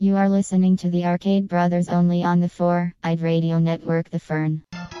You are listening to the Arcade Brothers only on the 4-Eyed Radio Network, The Fern.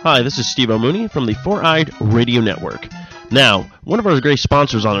 Hi, this is Steve O'Mooney from the 4-Eyed Radio Network. Now, one of our great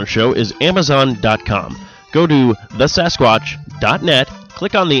sponsors on our show is Amazon.com. Go to thesasquatch.net,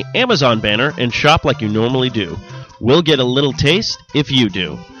 click on the Amazon banner, and shop like you normally do. We'll get a little taste if you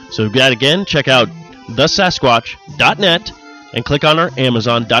do. So that again, check out thesasquatch.net and click on our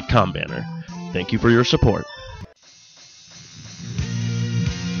Amazon.com banner. Thank you for your support.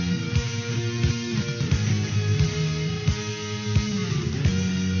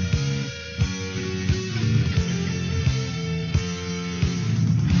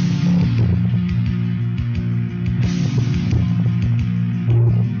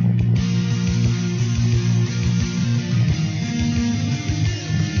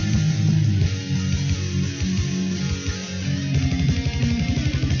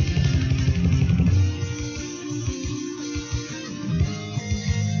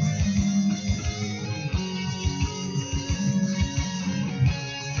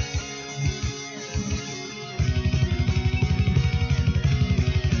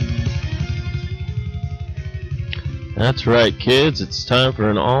 That's right, kids. It's time for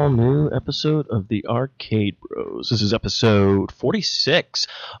an all-new episode of the Arcade Bros. This is episode 46.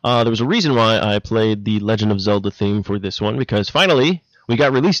 There was a reason why I played the Legend of Zelda theme for this one, because finally we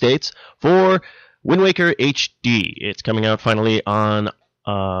got release dates for Wind Waker HD. It's coming out finally on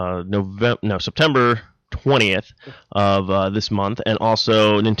September 20th of this month, and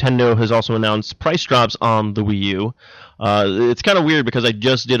also Nintendo has also announced price drops on the Wii U. It's kind of weird because I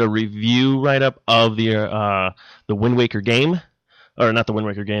just did a review write-up of the Wind Waker game, or not the Wind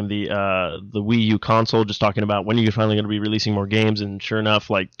Waker game, the Wii U console, just talking about when you're finally going to be releasing more games, and sure enough,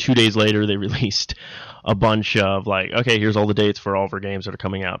 like 2 days later, they released a bunch of, like, okay, here's all the dates for all of our games that are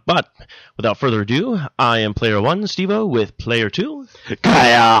coming out. But without further ado, I am Player 1, Steve-O, with Player 2,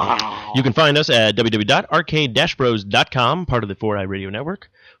 Kyle. You can find us at www.arcade-bros.com, part of the 4-Eye Radio Network.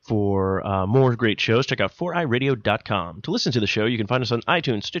 For more great shows, check out 4eyeradio.com. To listen to the show, you can find us on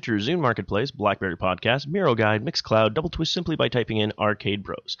iTunes, Stitcher, Zune Marketplace, BlackBerry Podcast, Miro Guide, Mixcloud, Double Twist simply by typing in Arcade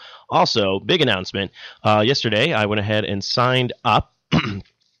Bros. Also, big announcement. Yesterday, I went ahead and signed up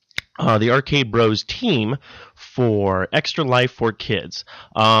the Arcade Bros team for Extra Life for Kids.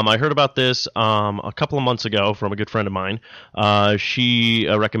 I heard about this a couple of months ago from a good friend of mine. She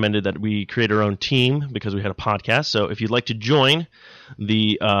recommended that we create our own team because we had a podcast. So if you'd like to join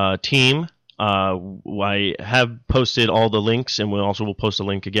the team, I have posted all the links, and we'll post a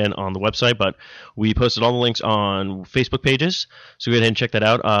link again on the website, but we posted all the links on Facebook pages, so go ahead and check that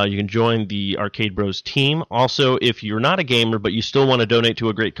out. You can join the Arcade Bros team. Also, if you're not a gamer, but you still want to donate to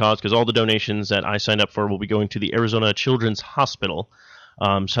a great cause, because all the donations that I signed up for will be going to the Arizona Children's Hospital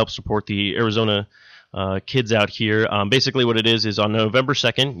to help support the Arizona kids out here. Basically what it is on November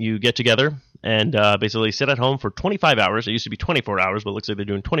 2nd, you get together and basically sit at home for 25 hours. It used to be 24 hours, but it looks like they're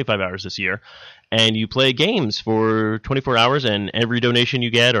doing 25 hours this year. And you play games for 24 hours, and every donation you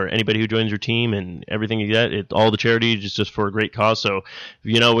get, or anybody who joins your team and everything you get, all the charity is just for a great cause. So,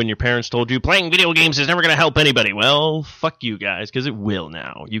 you know, when your parents told you playing video games is never going to help anybody, well, fuck you guys, because it will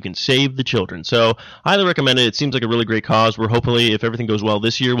now. You can save the children. So, highly recommend it. It seems like a really great cause. We're hopefully, if everything goes well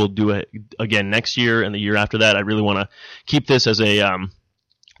this year, we'll do it again next year and the year after that. I really want to keep this as a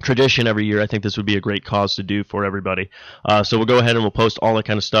tradition every year. I think this would be a great cause to do for everybody. So we'll go ahead and we'll post all that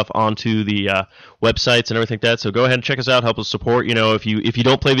kind of stuff onto the websites and everything like that. So go ahead and check us out. Help us support. You know, if you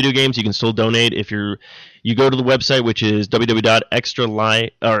don't play video games, you can still donate. If you go to the website, which is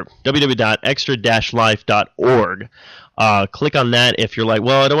www.extra-life.org. Click on that. If you're like,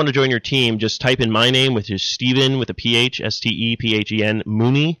 well, I don't want to join your team, just type in my name, which is Steven with a PH, S-T-E-P-H-E-N,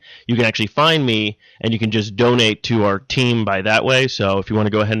 Mooney. You can actually find me, and you can just donate to our team by that way. So if you want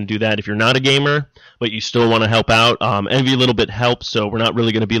to go ahead and do that, if you're not a gamer, but you still want to help out, every little bit helps. So we're not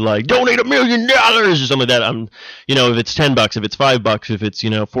really going to be like, donate $1 million or something like that. You know, if it's $10, if it's $5, if it's,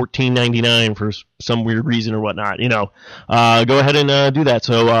 $14.99 for some weird reason or whatnot, go ahead and do that.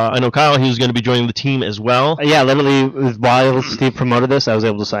 So I know Kyle, he's going to be joining the team as well. Yeah, literally, while Steve promoted this, I was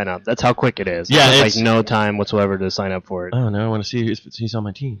able to sign up. That's how quick it is. Yeah, it's like no time whatsoever to sign up for it. Oh, now I want to see if he's on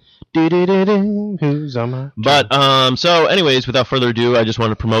my team. Who's on my team? But, so anyways, without further ado, I just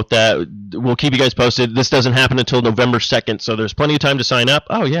want to promote that. We'll keep you guys posted. This doesn't happen until November 2nd, so there's plenty of time to sign up.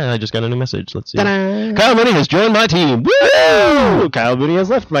 Oh, yeah, I just got a new message. Let's see. Ta-da! Kyle Mooney has joined my team. Woo! Kyle Mooney has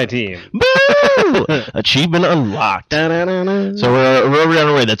left my team. Boo! Achievement unlocked. Da-na-na-na. So we're already on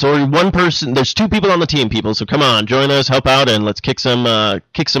our way. That's already one person. There's 2 people on the team, people. So come on, join us, help out, and let's kick some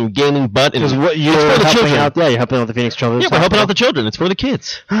gaming butt. And Because what you're it's for the helping children. out, yeah, you're helping out the Phoenix Children. Yeah, we're helping out the children. It's for the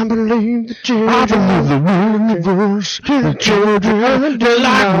kids. I believe the universe. The children, They're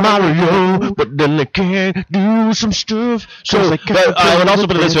like Mario, but then they can't do some stuff. So I would also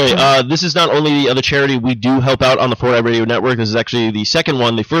put it this way: this is not only the other charity we do help out on the 4i Radio Network. This is actually the second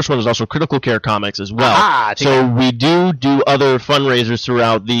one. The first one is also Critical Care Comics as well. So we do other fundraisers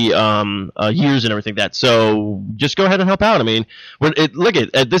throughout the years and everything that. So just go ahead and help out. I mean, look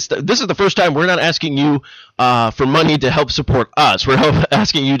at this. This is the first time we're not asking you for money to help support us. We're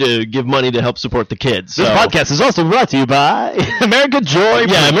asking you to give money to help support the kids. This podcast is also brought to you by America Joy.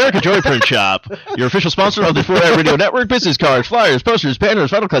 Yeah, America Joy Print Shop, your official sponsor of the 4i Radio Network. Business cards, flyers, posters,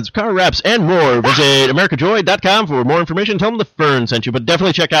 banners, final cuts, car wraps, and more. Visit AmericaJoy.com for more information. Tell them the Fern sent you. But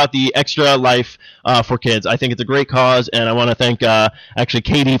definitely check out the Extra Life for Kids. I think it's a great cause, and I want to thank actually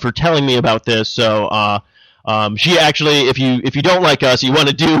Katie for telling me about this. So she actually, if you don't like us, you want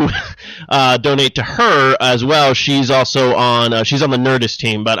to do donate to her as well. She's also on she's on the Nerdist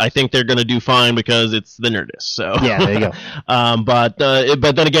team, but I think they're going to do fine because it's the Nerdist. So Yeah, there you go. but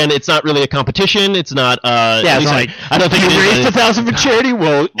then again, it's not really a competition. It's not. Yeah, it's like, I don't think you it is. raised $1,000 for charity.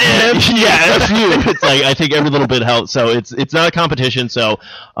 Well, yeah, a few. It's like I think every little bit helps. So it's not a competition. So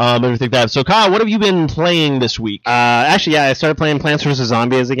everything that. So Kyle, what have you been playing this week? Actually, yeah, I started playing Plants vs.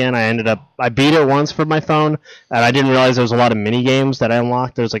 Zombies again. I beat it once for my phone, and I didn't realize there was a lot of mini games that I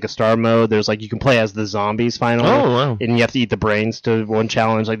unlocked. There's like a star mode. There's like you can play as the zombies finally. Oh, wow. And you have to eat the brains to one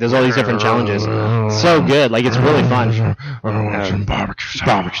challenge. Like there's all these different challenges. So good. Like it's really fun.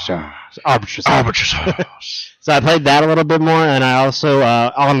 Barbecue sauce. So I played that a little bit more, and I also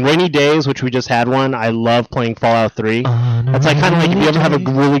on rainy days, which we just had one. I love playing Fallout 3. That's like kind of like if you ever have a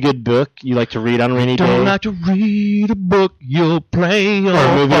really good book you like to read on rainy days. Don't like to read a book, you'll play a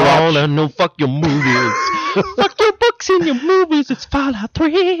on movie Fallout, watch. and no fuck your movies. Fuck your books and your movies. It's Fallout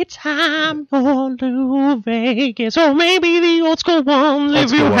 3 time. All to Vegas, or maybe the old school ones. Old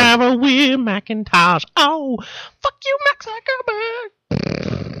If you school one. have a weird Macintosh, oh, fuck you, Max Zuckerberg.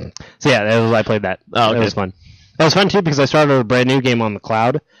 So yeah, I played that. Oh, okay. It was fun. That was fun too because I started a brand new game on the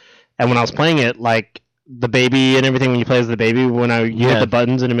cloud, and when I was playing it, like the baby and everything, when you play as the baby, you hit the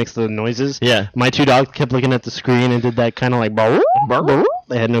buttons and it makes the noises. Yeah. My 2 dogs kept looking at the screen and did that kind of like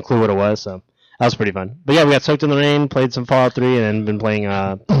They had no clue what it was, so that was pretty fun. But yeah, we got soaked in the rain, played some Fallout 3, and then been playing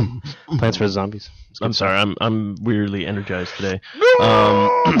Plants vs. Zombies. I'm sorry, I'm weirdly energized today.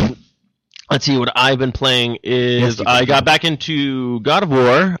 Let's see, what I've been playing is I got back into God of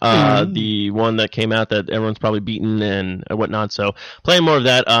War, the one that came out that everyone's probably beaten and whatnot, so playing more of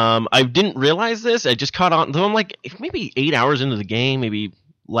that. I didn't realize this, I just caught on, so I'm like maybe 8 hours into the game, maybe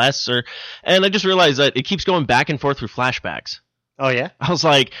less, and I just realized that it keeps going back and forth through flashbacks. Oh yeah? I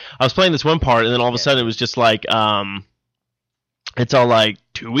was playing this one part, and then all of a sudden it was just like, it's all like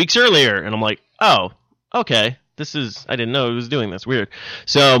 2 weeks earlier, and I'm like, oh, okay, I didn't know it was doing this, weird.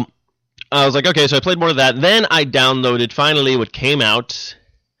 So I was like, okay, so I played more of that. Then I downloaded finally what came out,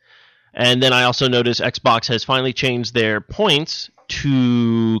 and then I also noticed Xbox has finally changed their points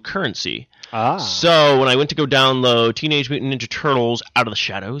to currency. So when I went to go download Teenage Mutant Ninja Turtles Out of the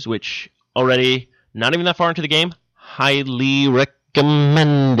Shadows, which already not even that far into the game, highly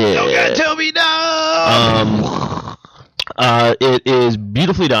recommended. Don't gotta tell me no! It is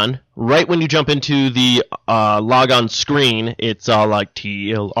beautifully done. Right when you jump into the log-on screen, it's all like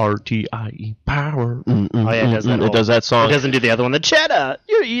TLRTIE power. Oh yeah, it does that. It does that song. It doesn't do the other one. The cheddar.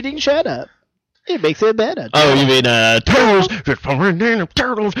 You're eating cheddar. It makes it better. Oh, you mean turtles? Just pouring in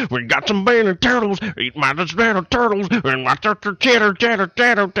turtles. We got some bacon turtles. Eat my little turtles. And my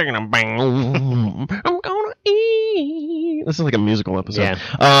cheddar. I'm gonna eat. This is like a musical episode.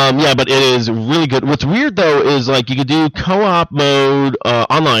 Yeah. But it is really good. What's weird though is like you could do co-op mode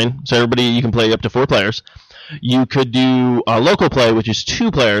online, so you can play up to 4 players. You could do local play, which is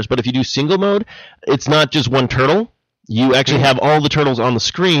 2 players. But if you do single mode, it's not just one turtle. You actually have all the turtles on the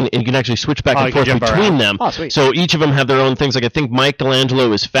screen, and you can actually switch back and forth between them. Oh, sweet. So each of them have their own things. Like I think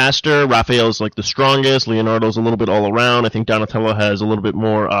Michelangelo is faster, Raphael's like the strongest, Leonardo's a little bit all around. I think Donatello has a little bit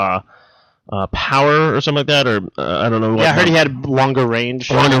more power or something like that, or I don't know. Yeah, I heard he had longer range.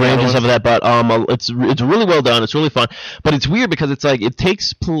 Longer range and stuff like that, but it's really well done. It's really fun, but it's weird because it's like it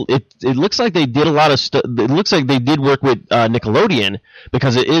looks like they did a lot of stuff. It looks like they did work with Nickelodeon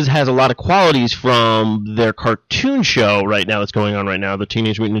because it has a lot of qualities from their cartoon show right now that's going on right now, the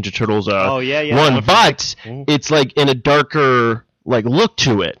Teenage Mutant Ninja Turtles one, but it's like in a darker look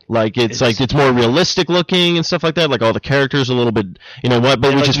to it. Like it's more realistic looking and stuff like that. Like all the characters a little bit,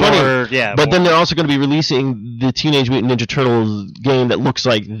 but which is funny. But then they're also going to be releasing the Teenage Mutant Ninja Turtles game that looks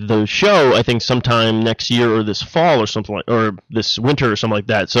like the show, I think sometime next year or this fall or something or this winter or something like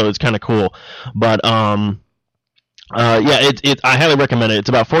that. So it's kind of cool. But I highly recommend it. It's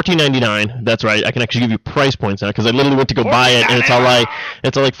about $14.99. That's right. I can actually give you price points now because I literally went to go buy it and it's all like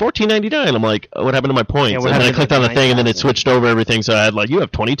 $14.99. I'm like, what happened to my points? And then I clicked on the thing and then it switched over everything. So I had you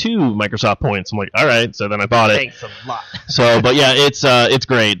have 22 Microsoft points. I'm like, all right. So then I bought it. Thanks a lot. So, but yeah, it's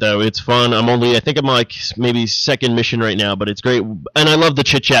great though. It's fun. I think I'm maybe second mission right now, but it's great. And I love the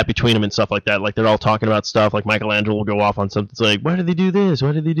chit chat between them and stuff like that. Like they're all talking about stuff. Like Michelangelo will go off on something. It's like, why did they do this?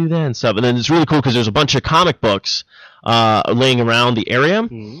 Why did they do that? And stuff. And then it's really cool because there's a bunch of comic books laying around the area.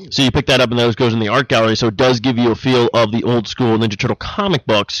 So you pick that up and those goes in the art gallery, so it does give you a feel of the old school Ninja Turtle comic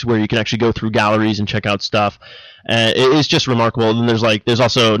books where you can actually go through galleries and check out stuff. It is just remarkable. And then there's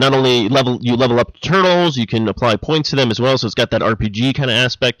also not only level up the turtles, you can apply points to them as well, so it's got that RPG kind of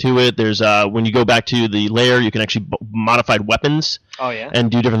aspect to it. There's when you go back to the lair, you can actually modified weapons. Oh yeah. And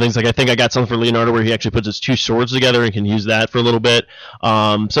do different things. Like I think I got something for Leonardo where he actually puts his two swords together and can use that for a little bit.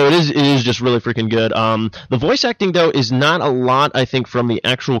 So it is just really freaking good. The voice acting though is not a lot, I think, from the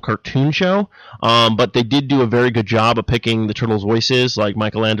actual cartoon show. But they did do a very good job of picking the turtles' voices. Like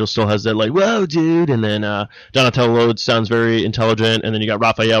Michelangelo still has that whoa dude, and then Donatello Rhodes sounds very intelligent, and then you got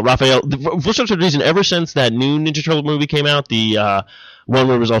Raphael. For some reason, ever since that new Ninja Turtle movie came out, the one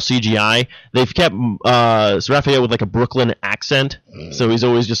where it was all CGI, they've kept Raphael with a Brooklyn accent, so he's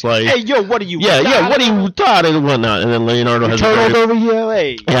always just like, hey yo, what are you? Yeah, what are you thought and whatnot. And then Leonardo has turtles over here.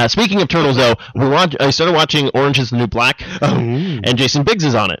 Hey. Yeah, speaking of turtles though, I started watching Orange Is the New Black, and Jason Biggs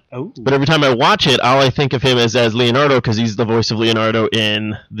is on it. Oh. But every time I watch it, all I think of him as Leonardo because he's the voice of Leonardo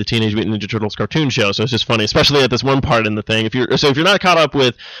in the Teenage Mutant Ninja Turtles cartoon show. So it's just funny, especially at this one part in the thing. If you're not caught up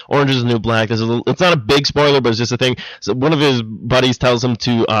with Orange Is the New Black, it's not a big spoiler, but it's just a thing. So one of his buddies tells him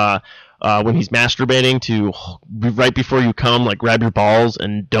to when he's masturbating to right before you come, grab your balls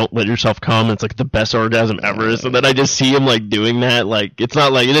and don't let yourself come. It's the best orgasm ever. So then I just see him doing that. It's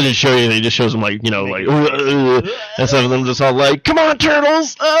not it doesn't show you anything. It just shows him and some of them just all come on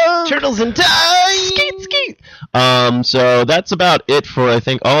turtles, turtles in time, skeet. So that's about it for I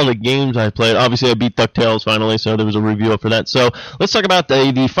think all the games I played. Obviously I beat DuckTales finally, so there was a review up for that. So let's talk about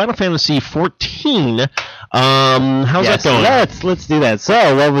the Final Fantasy 14. How's that going? Let's do that.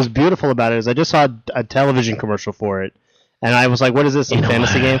 So what was beautiful about it is I just saw a television commercial for it, and I was like, what is this, some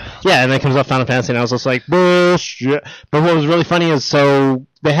fantasy game? Yeah, and then it comes up Final Fantasy, and I was just like, bullshit. But what was really funny is, so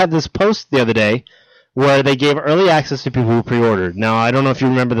they had this post the other day where they gave early access to people who pre-ordered. Now, I don't know if you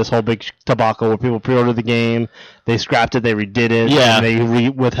remember this whole big debacle where people pre-ordered the game, they scrapped it, they redid it, and they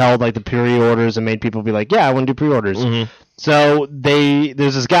withheld the pre-orders and made people be like, yeah, I want to do pre-orders. Mm-hmm. So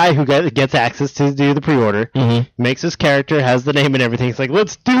there's this guy who gets access to do the pre-order, makes his character, has the name and everything. He's like,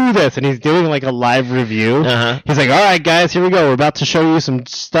 let's do this, and he's doing a live review. He's like, all right, guys, here we go. We're about to show you some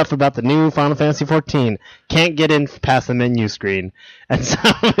stuff about the new Final Fantasy 14. Can't get in past the menu screen, and so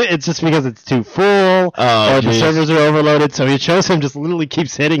it's just because it's too full or the servers are overloaded. So he shows him just literally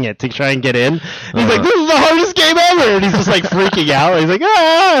keeps hitting it to try and get in. And he's like, this is the hardest game ever, and he's just freaking out. He's like,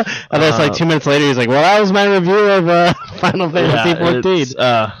 ah, and then it's 2 minutes later. He's like, well, that was my review of Final Fantasy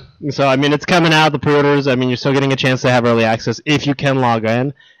 14. So, I mean, it's coming out, the pre-orders. I mean, you're still getting a chance to have early access if you can log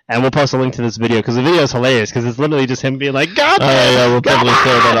in. And we'll post a link to this video because the video is hilarious because it's literally just him being like, God, we'll definitely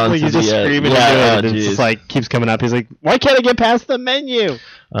throw that on. He's just screaming and doing it. It's just keeps coming up. He's like, why can't I get past the menu?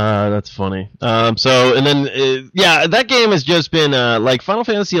 That's funny. So, and then, that game has just been, Final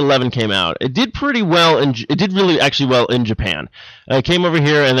Fantasy 11 came out. It did pretty well, it did really actually well in Japan. It came over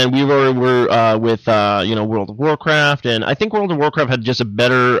here, and then we were with, World of Warcraft, and I think World of Warcraft had just a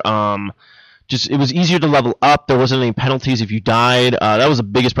better, it was easier to level up. There wasn't any penalties if you died. That was the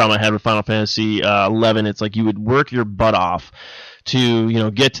biggest problem I had with Final Fantasy 11. It's you would work your butt off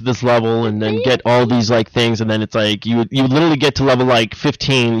to get to this level and then get all these things, and then it's you would literally get to level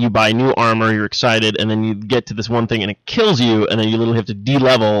 15, you buy new armor, you're excited, and then you get to this one thing and it kills you, and then you literally have to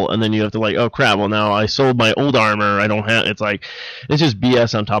de-level, and then you have to oh crap, well now I sold my old armor, I don't have, it's it's just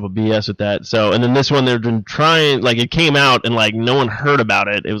BS on top of BS with that. So, and then this one they've been trying, it came out and no one heard about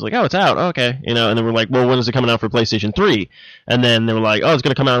it. It was oh, it's out, okay, and then we're well, when is it coming out for PlayStation 3? And then they were oh, it's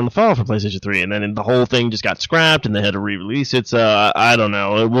gonna come out in the fall for PlayStation 3, and then the whole thing just got scrapped and they had to re-release it. So I don't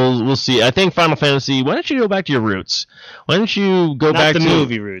know. We'll see. I think Final Fantasy. Why don't you go back to your roots? Why don't you go back to the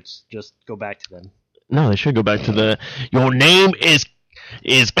movie roots? Just go back to them. No, they should go back to the. Your name is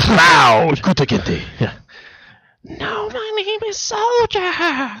Cloud. Kutakente. Yeah. No, my name is Soldier.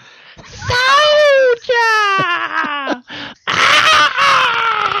 Soldier.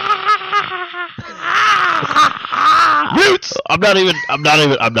 I'm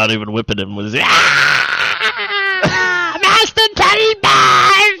not even whipping him with his. Master Teddy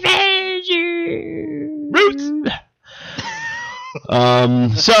Bear Roots.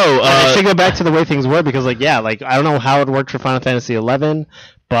 I should go back to the way things were because, like, I don't know how it worked for Final Fantasy 11,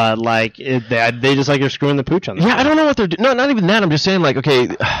 but like they just like are screwing the pooch on that. Yeah, I don't know what they're doing. No, not even that. I'm just saying, like, okay.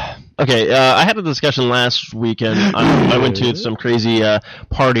 I had a discussion last weekend. I went to some crazy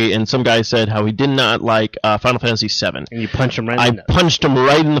party, and some guy said how he did not like Final Fantasy VII. And you punch him right. I punched him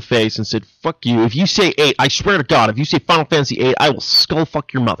right in the face and said, "Fuck you! If you say 8, I swear to God, if you say Final Fantasy 8, I will skull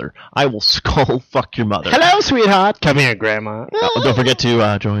fuck your mother. I will skull fuck your mother." Hello, sweetheart. Come here, Grandma. Don't forget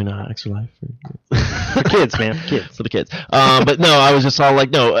to join Extra Life for kids, man. For kids. For the kids. But no, I was just all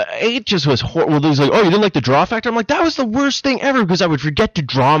like, no, 8 just was horrible. He was like, oh, you didn't like the draw factor? I'm like, that was the worst thing ever because I would forget to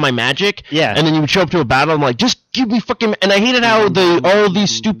draw my magic. Yeah. And then you would show up to a battle. I'm like, just give me fucking. And I hated how all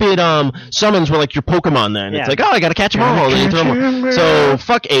these stupid summons were like your Pokemon. Then it's like, oh, I gotta catch them all. And you throw them. So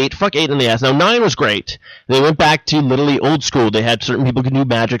fuck 8 in the ass. Now 9 was great. They went back to literally old school. They had certain people could do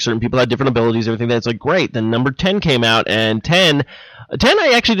magic, certain people had different abilities, everything. That's like great. Then number 10 came out, and 10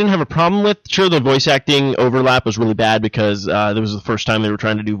 I actually didn't have a problem with. Sure, the voice acting overlap was really bad because that was the first time they were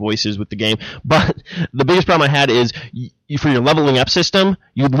trying to do voices with the game. But the biggest problem I had is for your leveling up system,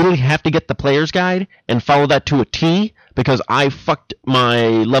 you literally have to get the player's guide and follow that to a T because I fucked my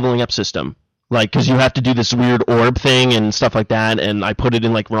leveling up system. Like, because you have to do this weird orb thing and stuff like that, and I put it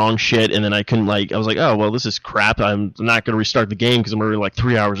in, like, wrong shit, and then I couldn't, like, I was like, oh, well, this is crap. I'm not going to restart the game because I'm already, like,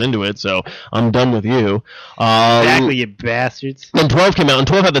 3 hours into it, so I'm done with you. Exactly, you bastards. Then 12 came out, and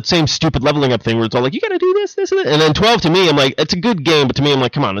 12 had that same stupid leveling up thing where it's all like, you got to do this, and that. And then 12, to me, I'm like, it's a good game, but to me, I'm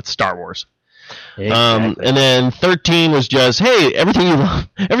like, come on, it's Star Wars. Exactly. And then 13 was just, hey, everything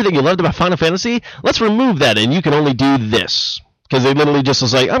you loved about Final Fantasy, let's remove that, and you can only do this. Because they literally just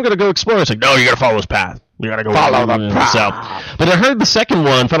was like, I'm going to go explore. It's like, no, you got to follow this path. You got to go follow the path. So, but I heard the second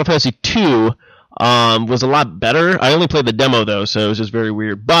one, Final Fantasy 2, was a lot better. I only played the demo, though, so it was just very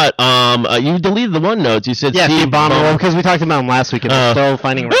weird. But you deleted the OneNotes. You said Steve Ballmer. Because we talked about him last week, and we're still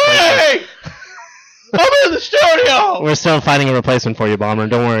finding a replacement. Hey! I'm in the studio! We're still finding a replacement for you, Ballmer.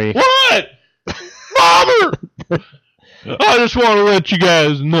 Don't worry. What? Ballmer! I just want to let you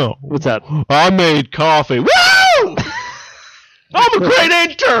guys know. What's up? I made coffee. Woo! I'm a great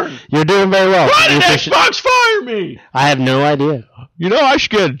intern! You're doing very well. Why did Xbox fire me? I have no idea. You know, I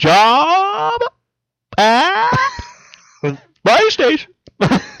should get a job at PlayStation. Woo!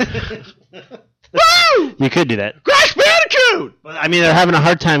 You could do that. Crash Bandicoot! I mean, they're having a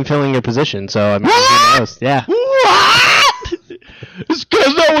hard time filling your position, so I mean, who knows? Yeah. What? It's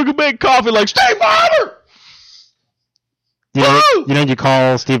because no one can make coffee like Steve Ballmer! You know you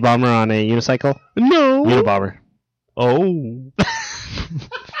call Steve Ballmer on a unicycle? No. Unibomber. Oh.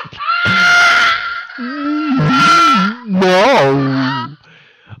 No.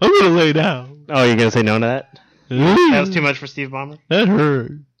 I'm going to lay down. Oh, you're going to say no to that? That was too much for Steve Ballmer? That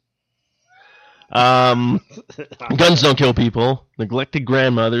hurt. Guns don't kill people. Neglected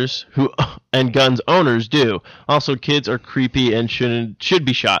grandmothers and guns owners do. Also, kids are creepy and should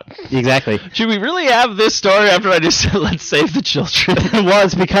be shot. Exactly. Should we really have this story after I just said let's save the children? Well,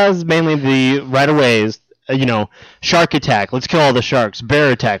 it's because mainly the right-of-ways, shark attack, let's kill all the sharks.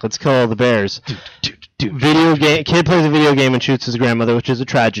 Bear attack, let's kill all the bears. Video game, kid plays a video game and shoots his grandmother, which is a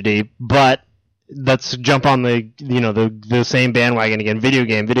tragedy, but let's jump on the same bandwagon again. Video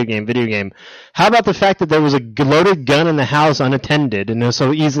game. How about the fact that there was a loaded gun in the house unattended, and it was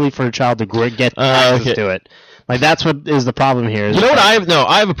so easily for a child to get access to it? Like, that's what is the problem here. You know what I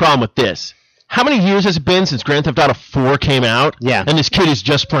have a problem with this. How many years has it been since Grand Theft Auto 4 came out? Yeah. And this kid is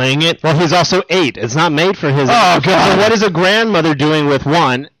just playing it? Well, he's also 8. It's not made for his... Oh, God. So what is a grandmother doing with,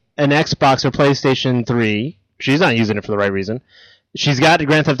 one, an Xbox or PlayStation 3? She's not using it for the right reason. She's got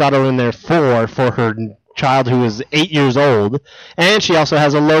Grand Theft Auto in there for her child who is 8 years old, and she also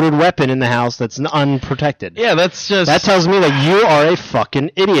has a loaded weapon in the house that's unprotected. Yeah, that's just... That tells me that you are a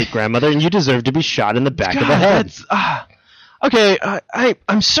fucking idiot, grandmother, and you deserve to be shot in the back of the head. Okay,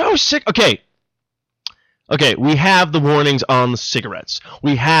 I'm so sick... Okay, we have the warnings on the cigarettes.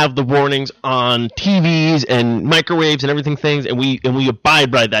 We have the warnings on TVs and microwaves and everything things, and we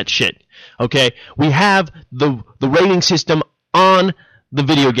abide by that shit. Okay? We have the rating system on the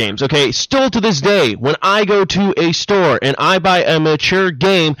video games. Okay? Still to this day, when I go to a store and I buy a mature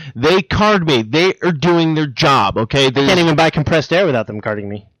game, they card me. They are doing their job. Okay? I can't even buy compressed air without them carding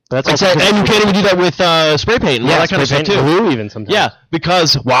me. But that's also and you can't even do that with spray paint and all that kind of stuff too. Glue even sometimes. Yeah,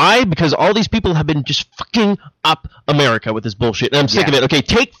 because why? Because all these people have been just fucking up America with this bullshit, and I'm sick of it. Okay,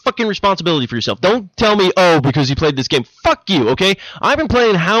 take fucking responsibility for yourself. Don't tell me, oh, because you played this game. Fuck you, okay? I've been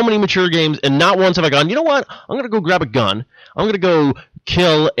playing how many mature games, and not once have I gone, you know what? I'm gonna go grab a gun. I'm gonna go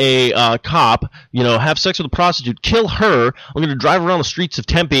kill a cop, have sex with a prostitute, kill her. I'm gonna drive around the streets of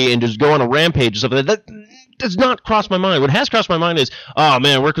Tempe and just go on a rampage or something. That does not cross my mind. What has crossed my mind is, oh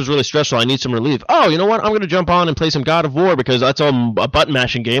man, work was really stressful. I need some relief. Oh, you know what? I'm going to jump on and play some God of War because that's all a button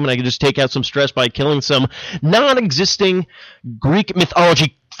mashing game, and I can just take out some stress by killing some non-existing Greek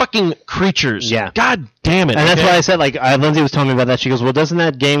mythology fucking creatures. Yeah. God damn it. And that's why I said, Lindsay was telling me about that. She goes, well, doesn't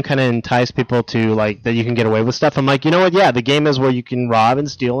that game kind of entice people to, that you can get away with stuff? I'm like, you know what? Yeah, the game is where you can rob and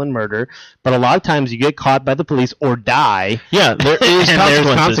steal and murder, but a lot of times you get caught by the police or die. Yeah, there is and there's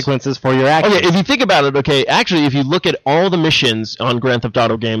consequences for your actions. Okay, if you think about it, okay, actually, if you look at all the missions on Grand Theft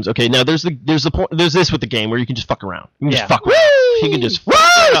Auto games, okay, now there's this with the game where you can just fuck around. You can just fuck around. You can just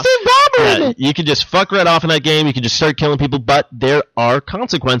you can just fuck right off in that game. You can just start killing people, but there are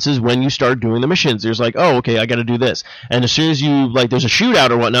consequences when you start doing the missions. There's oh, okay, I got to do this, and as soon as you there's a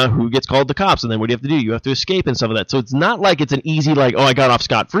shootout or whatnot, who gets called the cops, and then what do you have to do? You have to escape and stuff like that. So it's not like it's an easy oh, I got off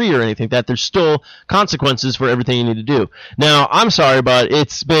scot-free or anything like that. There's still consequences for everything you need to do. Now, I'm sorry, but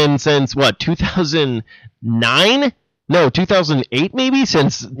it's been since 2009? No, 2008 maybe,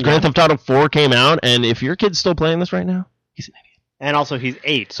 since Grand Theft Auto 4 came out, and if your kid's still playing this right now, he's an idiot. And also, he's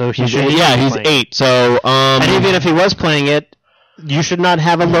 8, so he's 8. So, and even if he was playing it, you should not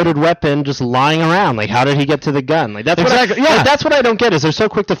have a loaded weapon just lying around. How did he get to the gun? That's exactly. That's what I don't get. Is they're so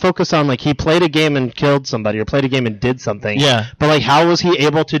quick to focus on he played a game and killed somebody, or played a game and did something. Yeah. But how was he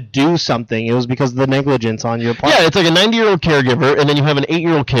able to do something? It was because of the negligence on your part. Yeah, it's like a 90-year-old caregiver, and then you have an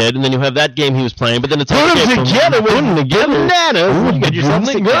 8-year-old kid, and then you have that game he was playing. But then it's put them together with bananas. You get yourself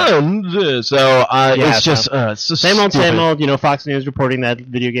some guns. So it's just it's just same old. Fox News reporting that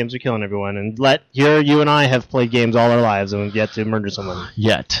video games are killing everyone, and you and I have played games all our lives and we've yet to murder someone.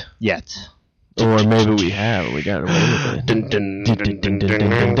 Yet. Or maybe we have. We got away with it.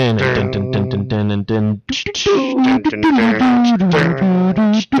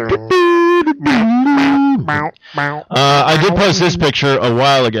 I did post this picture a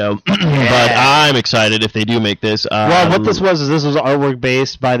while ago, but I'm excited if they do make this. Well, what this was artwork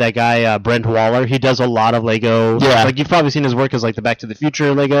based by that guy Brent Waller. He does a lot of Lego. Yeah. You've probably seen his work as the Back to the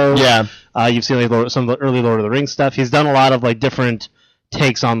Future Lego. Yeah. You've seen some of the early Lord of the Rings stuff. He's done a lot of different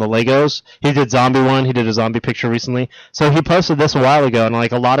takes on the Legos. He did zombie one. He did a zombie picture recently. So he posted this a while ago, and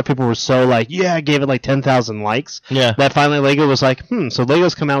a lot of people were so I gave it 10,000 likes. Yeah. That finally Lego was so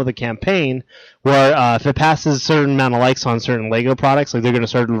Lego's come out with a campaign where if it passes a certain amount of likes on certain Lego products, they're going to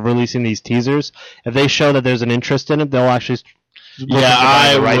start releasing these teasers. If they show that there's an interest in it, they'll actually. Yeah,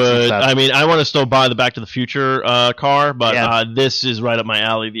 I would. I mean, I want to still buy the Back to the Future car, but this is right up my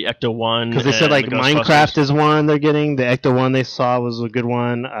alley, the Ecto 1. Because they said Minecraft is one they're getting. The Ecto 1 they saw was a good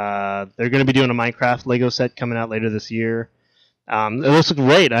one. They're going to be doing a Minecraft Lego set coming out later this year. It looks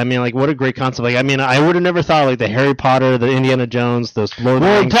great. I mean, what a great concept. I would have never thought the Harry Potter, the Indiana Jones, those Lord of the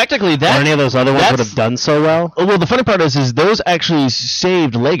Rings, technically or any of those other ones would have done so well. Well, the funny part is those actually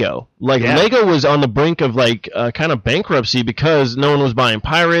saved Lego. Lego was on the brink of kind of bankruptcy because no one was buying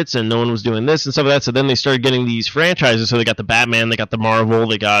Pirates and no one was doing this and stuff like that. So then they started getting these franchises. So they got the Batman, they got the Marvel,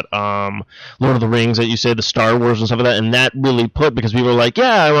 they got Lord of the Rings, that you say, the Star Wars and stuff like that. And that really put, because people were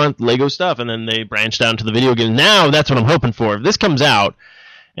yeah, I want Lego stuff. And then they branched out into the video game. Now that's what I'm hoping for. If this comes out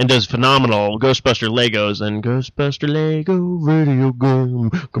and does phenomenal Ghostbuster Legos and Ghostbuster Lego video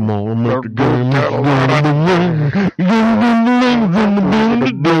game, come on, make the game,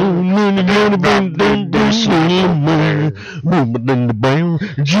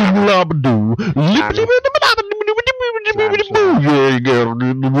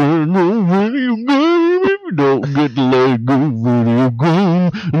 don't get the Lego video game,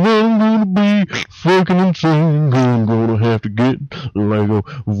 then I'm gonna be fucking insane. I'm gonna have to get Lego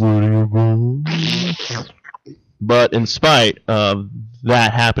video game. But in spite of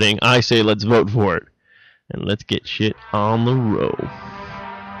that happening, I say let's vote for it. And let's get shit on the road.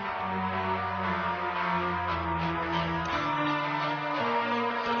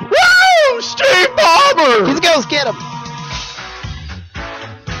 Woo! Steve Ballmer! Let's go, get him!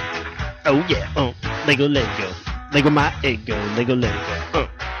 Oh yeah, Lego, Lego my ego, Lego.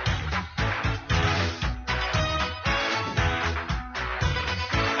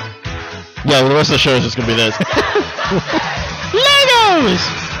 Yeah, the rest of the show is just gonna be this. Legos!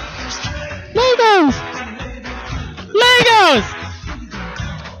 Legos!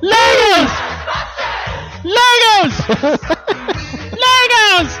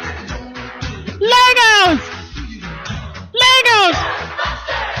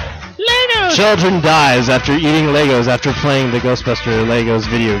 children dies after eating Legos after playing the Ghostbuster Legos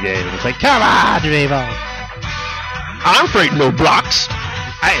video game. It's like, come on, Mabel. I'm afraid no blocks.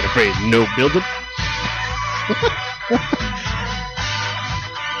 I ain't afraid of no building.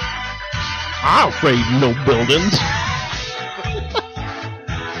 I'm afraid no buildings.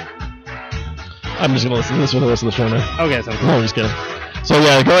 I'm just going to listen to this for the rest of the show now. Okay, sounds good. No, I'm just kidding. So,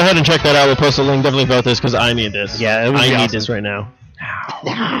 yeah, go ahead and check that out. We'll post a link. Definitely vote this because I need this. Yeah, it would I be need awesome. this right now.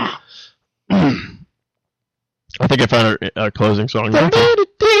 I think I found our closing song. Have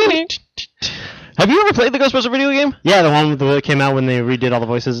you ever played the Ghostbuster video game? Yeah, the one that came out when they redid all the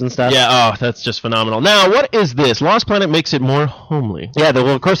voices and stuff. Yeah, oh, that's just phenomenal. Now, what is this? Lost Planet makes it more homely. Yeah, well,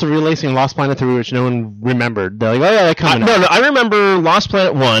 of course, they're releasing Lost Planet 3, which no one remembered. They're like, oh, yeah, they're coming out. No, I remember Lost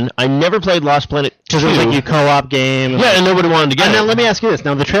Planet 1. I never played Lost Planet 2. Because it was like a co-op game. Yeah, and nobody wanted to get And it. now let me ask you this.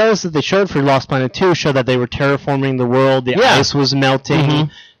 Now, the trailers that they showed for Lost Planet 2 showed that they were terraforming the world. The ice was melting.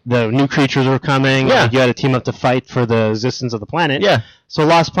 Mhm. The new creatures were coming. Yeah. Like, you had to team up to fight for the existence of the planet. Yeah. So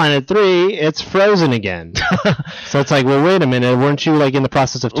Lost Planet 3, it's frozen again. So it's like, well, wait a minute. Weren't you like in the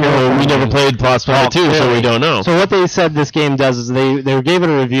process of terraforming? Well, we never played Lost Planet 2, so we don't know. So what they said this game does is they gave it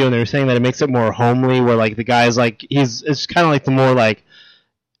a review and they were saying that it makes it more homely, where like the guy's like it's kind of like the more like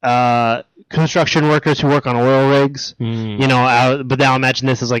construction workers who work on oil rigs, you know. But now imagine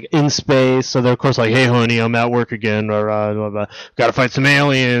this is like in space, so they're of course like, hey honey, I'm at work again, or got to fight some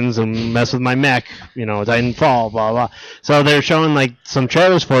aliens and mess with my mech, you know, Titanfall, blah blah. So they're showing like some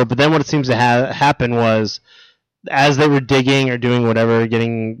trailers for it, but then what it seems to happen was, as they were digging or doing whatever,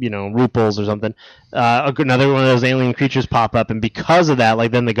 getting, you know, ruples or something, another one of those alien creatures pop up, and because of that,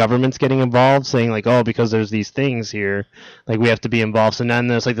 like, then the government's getting involved, saying like, oh, because there's these things here, like, we have to be involved. So then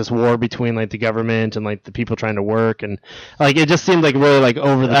there's like this war between like the government and like the people trying to work, and like it just seemed like really like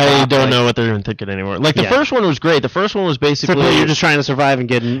over the top. I don't like, know what they're even thinking anymore. Like the Yeah. first one was great. The first one was basically you're just trying to survive and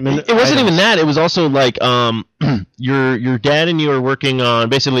get. It wasn't even that. It was also like your dad and you are working on,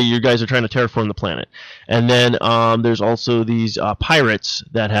 basically you guys are trying to terraform the planet, and then there's also these pirates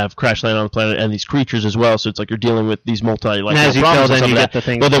that have crash landed on the planet, and these creatures as well. So it's like you're dealing with these multi like And as you problems kill, and then stuff you like get the that.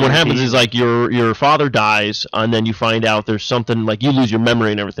 things But then to what happens repeat. is like your father dies, and then you find out there's something like you lose your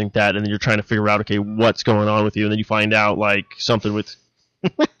memory and everything like that, and then you're trying to figure out okay what's going on with you, and then you find out like something with.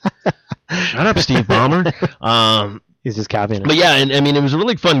 Shut up, Steve Ballmer. He's just copying it. But yeah, and I mean, it was a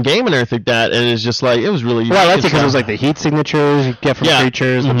really fun game and everything like that, and it's just like, it was really... Well, I liked it because it was like the heat signatures you get from Yeah.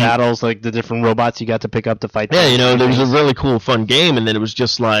 creatures, the Mhm. battles, like the different robots you got to pick up to fight. Yeah, you know, there was a things. really cool, fun game, and then it was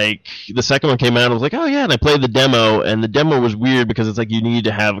just like, the second one came out, I was like, oh yeah, and I played the demo, and the demo was weird because it's like you need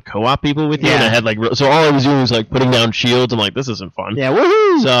to have co-op people with you, and Yeah. I had like, so all I was doing was like putting down shields, I'm like, this isn't fun. Yeah,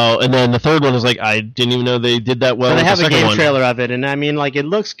 woohoo! So, and then the third one was like, I didn't even know they did that well So they with have the a second game one. trailer of it, and I mean, like, it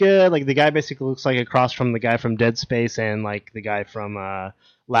looks good. Like, the guy basically looks like a cross from the guy from Dead Space and, like, the guy from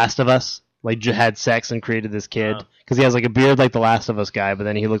Last of Us. Like, had sex and created this kid. Because he has, like, a beard like the Last of Us guy, but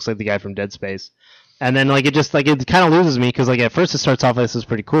then he looks like the guy from Dead Space. And then, like, it just, like, it kind of loses me, because, like, at first it starts off like this is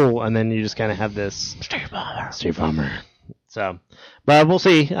pretty cool, and then you just kind of have this... Steve Ballmer. So, but we'll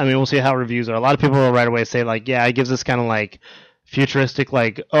see. I mean, we'll see how reviews are. A lot of people will right away say, like, yeah, it gives this kind of, like, futuristic,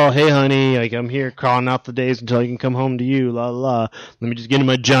 like, oh, hey, honey, like, I'm here crawling out the days until I can come home to you, la, la, la. Let me just get in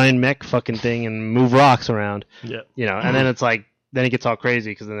my giant mech fucking thing and move rocks around. Yeah. You know, and then it's like, then it gets all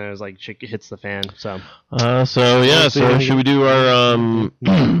crazy, because then there's, like, shit hits the fan, so. So yeah, so should we do our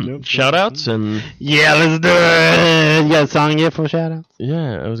shout-outs? And Yeah, let's do it! You got a song yet for shout-outs?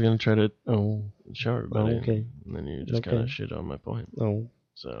 yeah, I was going to try to show everybody. Okay. And then you just kind of shit on my point. Oh,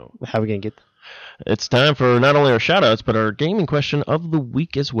 So... how are we going to get It's time for not only our shoutouts, but our gaming question of the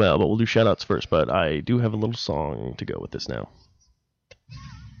week as well. But we'll do shoutouts first. But I do have a little song to go with this now.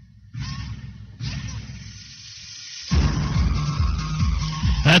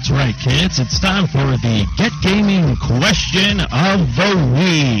 That's right, kids. It's time for the Get Gaming Question of the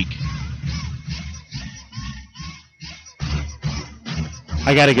Week.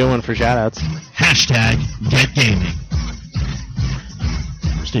 I got a good one for shout-outs. Hashtag Get Gaming.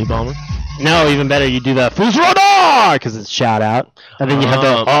 Steve Ballmer. No, even better, you do the Fools Radar, because it's shout-out. And then you have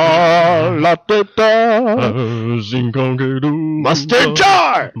the Mustard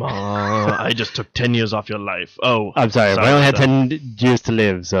Jar! I just took 10 years off your life. Oh, I'm sorry, I only had about 10 years to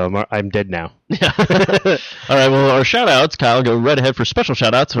live, so I'm dead now. that. All right, well, our shoutouts, Kyle, go right ahead for special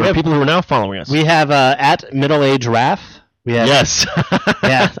shoutouts for Yep. people who are now following us. We have at Middle Age Raph. We have, Yes.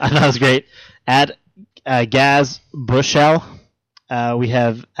 yeah, I thought it was great. At Gaz Bushell. We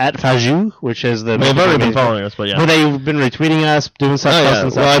have at Faju, which is the... They've already been following us, but yeah. Well, they've been retweeting us, doing stuff, Oh, yeah.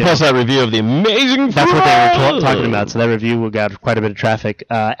 posting stuff. Well, I yeah. posted that review of the amazing That's what they were Frozen. talking about, so that review got quite a bit of traffic.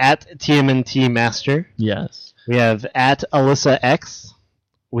 At TMNT Master. Yes. We have at Alyssa X.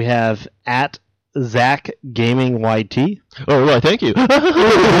 We have at Zach Gaming YT. Oh, right, thank you.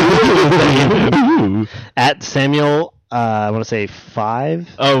 At Samuel, I want to say 5.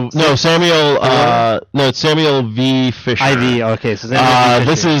 Oh, no, Samuel, no, it's Samuel V. Fisher. IV, okay. So Samuel V.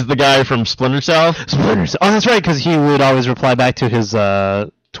 This Fisher. is the guy from Splinter Cell. Oh, that's right, because he would always reply back to his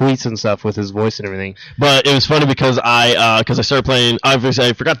tweets and stuff with his voice and everything. But it was funny because I started playing. Obviously,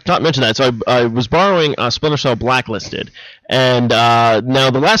 I forgot to mention that. So I was borrowing Splinter Cell Blacklisted, and now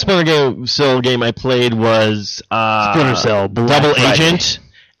the last Splinter Cell game I played was Splinter Cell Double Agent.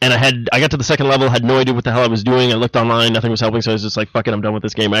 And I got to the second level, had no idea what the hell I was doing. I looked online, nothing was helping, so I was just like, fuck it, I'm done with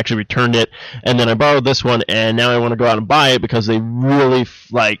this game. I actually returned it, and then I borrowed this one, and now I want to go out and buy it because they really,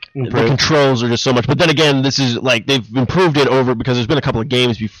 the controls are just so much. But then again, this is, they've improved it over, because there's been a couple of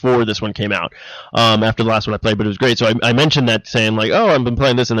games before this one came out, after the last one I played, but it was great. So I mentioned that, saying, I've been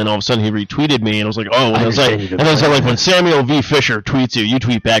playing this, and then all of a sudden he retweeted me, and I was like, oh, and I was like, when Samuel V. Fisher tweets you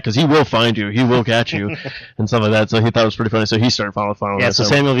tweet back, because he will find you, he will catch you, and stuff like that. So he thought it was pretty funny, so he started following Yeah, that. so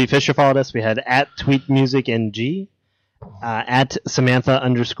Samuel V. Fisher followed us. We had at TweetMusicNG, at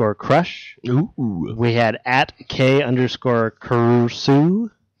Samantha_Crush. Ooh. We had at K_Kurusu,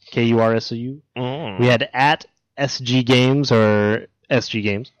 KURSU. We had at SG Games or SG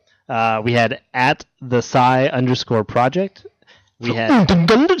Games. We had at the Psy_Project. We had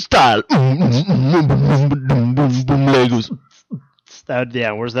style. Legos.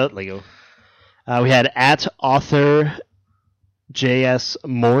 Yeah, where's that Lego? We had at author JS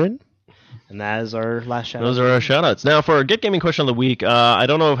Morin, and that is our last shout out. Those are our shout outs. Now, for our Get Gaming question of the week, I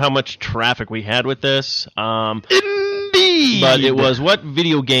don't know how much traffic we had with this. Indeed! But it was, what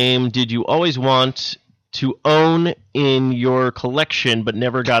video game did you always want to own in your collection but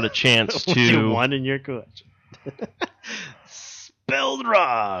never got a chance to... one in your collection. Spelled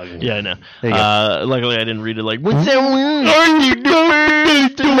wrong. Yeah, I know. There you go. Luckily, I didn't read it what's that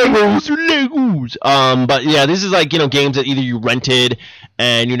Legos. But yeah, this is games that either you rented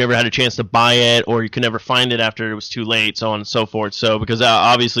and you never had a chance to buy it, or you could never find it after it was too late, so on and so forth. So, because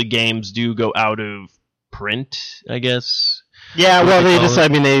obviously games do go out of print, I guess. Yeah, well, they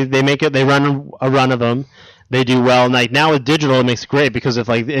make it, they run a run of them. They do well. And now with digital, it makes it great because if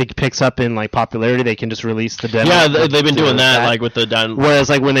it picks up in popularity, they can just release the demo. Yeah, they've been doing that with the Whereas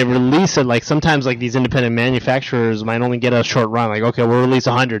when they release it, sometimes these independent manufacturers might only get a short run. Okay, we'll release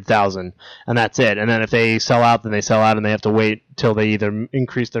 100,000 and that's it. And then if they sell out, then they sell out, and they have to wait till they either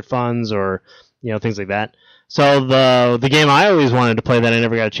increase their funds or things like that. So the game I always wanted to play that I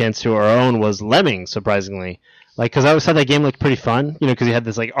never got a chance to or own was Lemmings, surprisingly. Because I always thought that game looked pretty fun. Because you had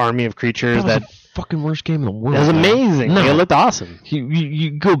this army of creatures that. Fucking worst game in the world. It was amazing. No. It looked awesome.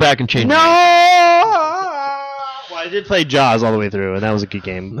 You go back and change it. No! Well, I did play Jaws all the way through, and that was a good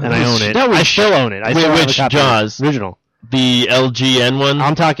game. And I own it. I still own it. I still have a which copy. Jaws? Original. The LGN one?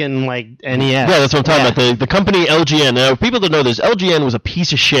 I'm talking NES. Yeah, that's what I'm talking about. The company LGN. Now, people that know this, LGN was a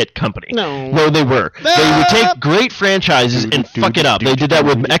piece of shit company. No, they were. They would take great franchises and fuck it up. They did that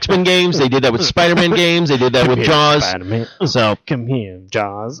with X-Men games. They did that with Spider-Man games. They did that with Jaws. Spider-Man. So come here,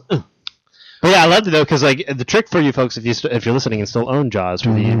 Jaws. But yeah, I loved it though, because the trick for you folks, if you're listening and still own Jaws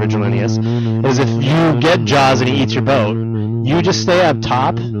from the original NES, is if you get Jaws and he eats your boat, you just stay up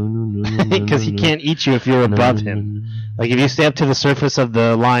top, because he can't eat you if you're above him. If you stay up to the surface of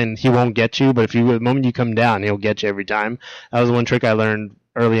the line, he won't get you, but the moment you come down, he'll get you every time. That was one trick I learned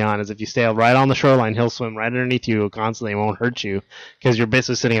early on, is if you stay right on the shoreline, he'll swim right underneath you constantly and won't hurt you, because you're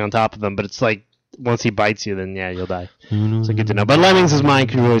basically sitting on top of him, but it's once he bites you, then yeah, you'll die. So good to know. But Lemmings is mine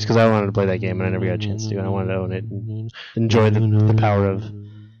because I wanted to play that game and I never got a chance to, and I wanted to own it and enjoy the power of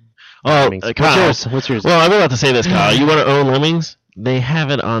Lemmings. Kyle, What's yours? Well, I'm about to say this, Kyle. You want to own Lemmings? They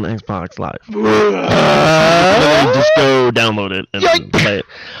have it on Xbox Live. Just go download it and play it.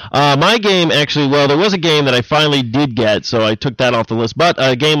 My game, actually, there was a game that I finally did get, so I took that off the list. But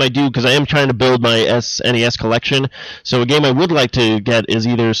a game I do, because I am trying to build my SNES collection, so a game I would like to get is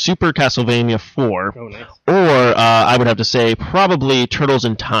either Super Castlevania 4, or I would have to say probably Turtles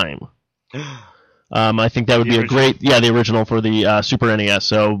in Time. I think that would be a great, the original for the Super NES.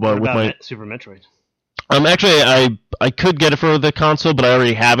 So, what with about Super Metroid? Actually, I could get it for the console, but I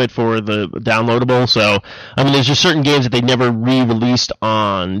already have it for the downloadable. So, there's just certain games that they never re-released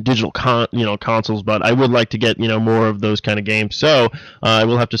on digital consoles. But I would like to get more of those kind of games. So, I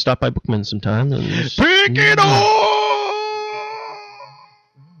will have to stop by Bookman sometime and pick it up.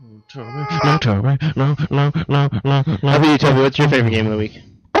 No, Toby. No. How about you, Toby? What's your favorite game of the week?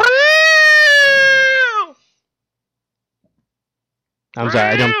 I'm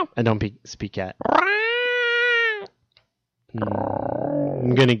sorry, I don't speak cat.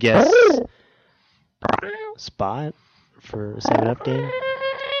 I'm gonna guess Spot for a 7-Up game.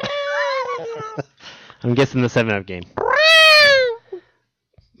 I'm guessing the 7-Up game.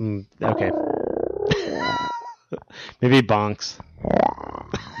 Okay. Maybe Bonks.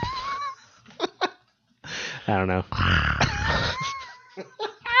 I don't know.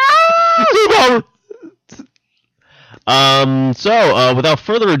 So, without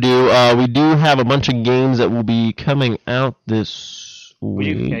further ado, we do have a bunch of games that will be coming out this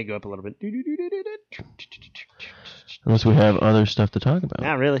week. Okay, go up a little bit. Unless we have other stuff to talk about.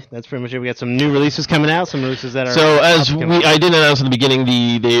 Not really. That's pretty much it. We got some new releases coming out. Some releases that are. So, I did announce in the beginning,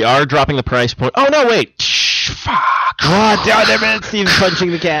 they are dropping the price point. Oh no, wait! Fuck! God damn it! Steve's punching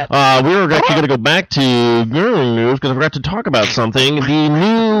the cat. We were actually going to go back to gaming news because I forgot to talk about something. The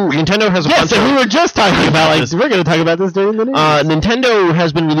new Nintendo has a bunch of... we were just talking about, like, we're going to talk about this during the news. Nintendo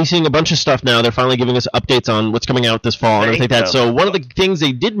has been releasing a bunch of stuff now. They're finally giving us updates on what's coming out this fall and everything like that. So one of the things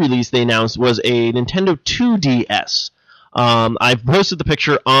they did release, they announced, was a Nintendo 2DS. I've posted the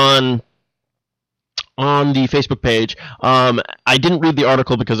picture on the Facebook page. I didn't read the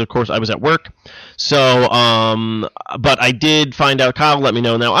article because, of course, I was at work. So, but I did find out. Kyle let me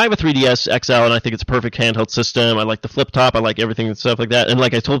know. Now, I have a 3DS XL, and I think it's a perfect handheld system. I like the flip top. I like everything and stuff like that. And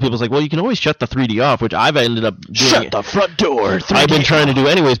like I told people, it's like, well, you can always shut the 3D off, which I've ended up doing. Shut the front door. I've been trying to do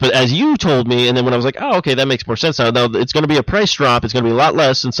anyways. But as you told me, and then when I was like, oh, okay, that makes more sense now. Now it's going to be a price drop. It's going to be a lot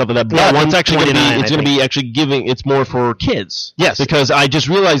less and stuff like that. But Yeah, it's actually going to be, $129, it's going to be actually giving. It's more for kids. Yes. Because I just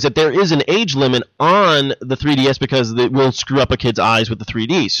realized that there is an age limit on the 3DS because it will screw up a kid's eyes with the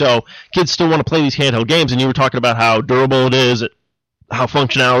 3D. So kids still want to play these handheld games, and you were talking about how durable it is, how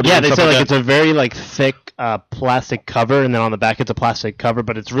functionality. Yeah, and they stuff said like like that. it's a very like thick plastic cover, and then on the back it's a plastic cover,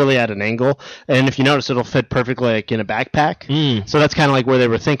 but it's really at an angle. And if you notice, it'll fit perfectly like in a backpack. So that's kind of like where they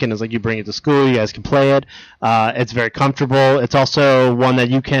were thinking is like you bring it to school, you guys can play it. It's very comfortable. It's also one that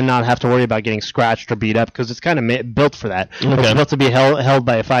you cannot have to worry about getting scratched or beat up because it's kind of built for that. Okay. It's built to be held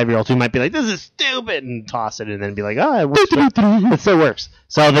by a 5-year-old who might be like, "This is stupid," and toss it, and then be like, "Oh, it works." It still works.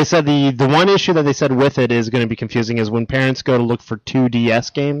 So they said the one issue that they said with it is going to be confusing is when parents go to look for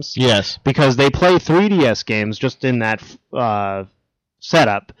 2DS games. Yes. Because they play 3DS games just in that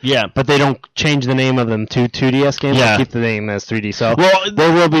setup, Yeah. but they don't change the name of them to 2DS games. Yeah. They keep the name as 3D. So Well,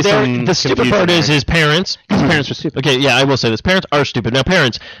 there will be some the stupid confusion part is there. his parents. His parents are stupid. Okay, yeah, I will say this. Parents are stupid. Now,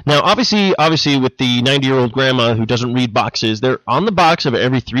 obviously, with the 90-year-old grandma who doesn't read boxes, they're on the box of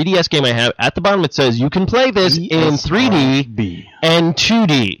every 3DS game I have. At the bottom, it says you can play this in 3D and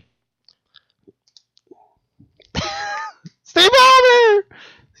 2D. Steve Ballmer!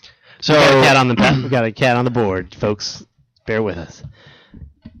 So, We got a cat on the board, folks. Bear with us.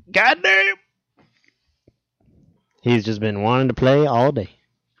 Goddamn! He's just been wanting to play all day.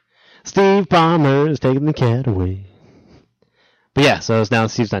 Steve Ballmer is taking the cat away. But yeah, so now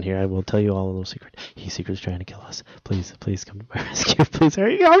Steve's not here. I will tell you all a little secret. He's secretly trying to kill us. Please come to my rescue. Please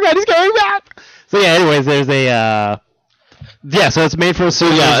hurry. Oh god, he's coming back! So yeah, anyways, there's a so it's made for a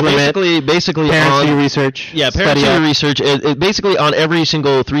basically parents on do research. Yeah, parents study do up. research. It basically on every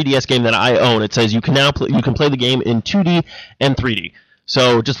single 3DS game that I own, it says you can now you can play the game in 2D and 3D.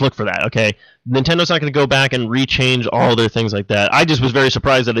 So just look for that, okay? Nintendo's not going to go back and rechange all their things like that. I just was very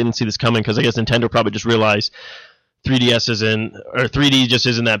surprised that I didn't see this coming because I guess Nintendo probably just realized 3D just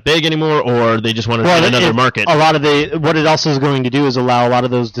isn't that big anymore, or they just wanted to hit another market. A lot of what it also is going to do is allow a lot of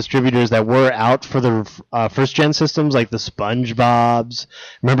those distributors that were out for the first gen systems, like the SpongeBob's.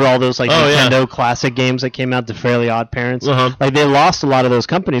 Remember all those Nintendo classic games that came out, the Fairly Odd Parents. Uh-huh. Like they lost a lot of those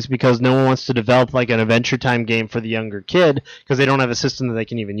companies because no one wants to develop like an Adventure Time game for the younger kid because they don't have a system that they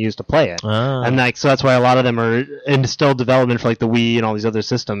can even use to play it. And so that's why a lot of them are in still development for like the Wii and all these other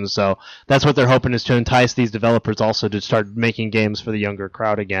systems. So that's what they're hoping is to entice these developers also to start making games for the younger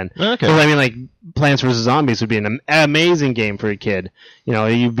crowd again. Okay. Because I mean, like Plants vs Zombies would be an amazing game for a kid. You know,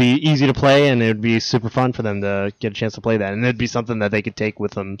 it'd be easy to play and it would be super fun for them to get a chance to play that, and it'd be something that they could take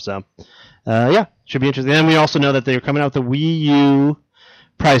with them. So, should be interesting. And we also know that they're coming out with the Wii U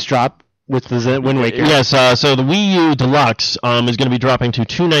price drop with the Wind Waker. Yes, so the Wii U Deluxe is going to be dropping to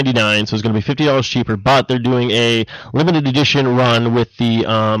 $299, so it's going to be $50 cheaper, but they're doing a limited edition run with the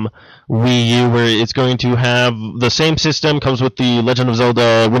Wii U where it's going to have the same system, comes with the Legend of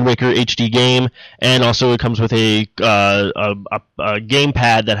Zelda Wind Waker HD game, and also it comes with a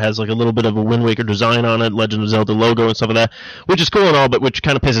gamepad that has like a little bit of a Wind Waker design on it, Legend of Zelda logo and stuff like that, which is cool and all, but which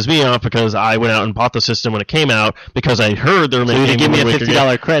kind of pisses me off because I went out and bought the system when it came out because I heard they were making give me a Wind Waker $50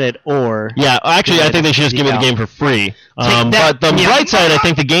 game. credit or... Yeah, actually, I think they should just give me the game for free. But the bright side, I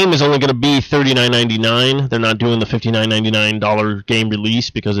think the game is only going to be $39.99. They're not doing the $59.99 game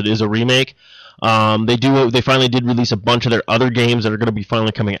release because it is a remake. They finally did release a bunch of their other games that are going to be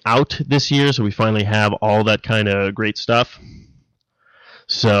finally coming out this year, so we finally have all that kind of great stuff.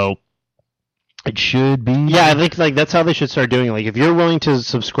 So, It should be. Yeah, I think like that's how they should start doing it. Like if you're willing to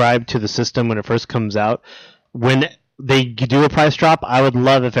subscribe to the system when it first comes out, when they do a price drop, I would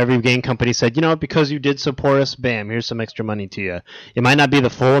love if every game company said, you know, because you did support us, bam, here's some extra money to you. It might not be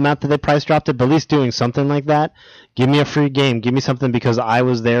the full amount that they price dropped it, but at least doing something like that. Give me a free game. Give me something because I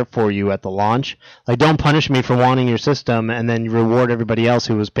was there for you at the launch. Like, don't punish me for wanting your system and then reward everybody else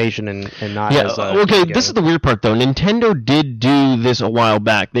who was patient and not as... okay, this is the weird part, though. Nintendo did do this a while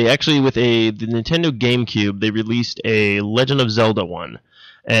back. They actually, with the Nintendo GameCube, they released a Legend of Zelda one.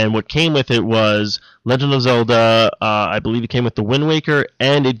 And what came with it was Legend of Zelda, I believe it came with the Wind Waker,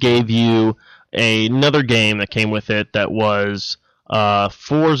 and it gave you another game that came with it that was 4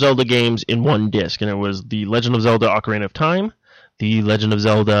 Zelda games in one disc. And it was the Legend of Zelda Ocarina of Time, the Legend of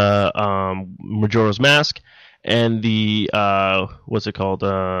Zelda Majora's Mask, and the, what's it called,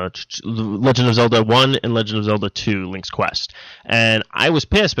 Legend of Zelda 1 and Legend of Zelda 2, Link's Quest. And I was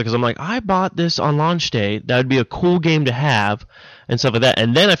pissed because I'm like, I bought this on launch day. That would be a cool game to have. And stuff like that.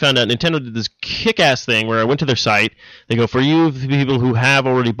 And then I found out Nintendo did this kick-ass thing where I went to their site. They go, for you people who have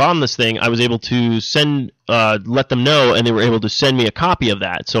already bought this thing, I was able to send, let them know, and they were able to send me a copy of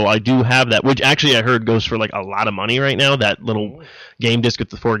that. So I do have that, which actually I heard goes for like a lot of money right now, that little game disc with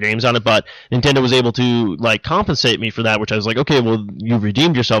the 4 games on it. But Nintendo was able to like compensate me for that, which I was like, okay, well, you've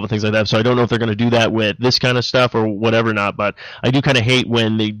redeemed yourself and things like that. So I don't know if they're going to do that with this kind of stuff or whatever not. But I do kind of hate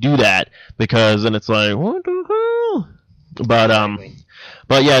when they do that because then it's like, what the hell?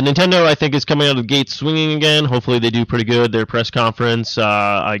 But yeah, Nintendo I think is coming out of the gate swinging again. Hopefully they do pretty good. Their press conference,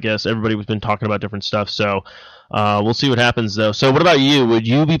 I guess everybody was been talking about different stuff. So we'll see what happens though. So what about you? Would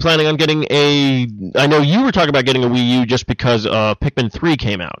you be planning on getting I know you were talking about getting a Wii U just because Pikmin 3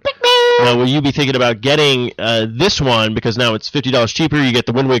 came out. Now, will you be thinking about getting this one because now it's $50 cheaper? You get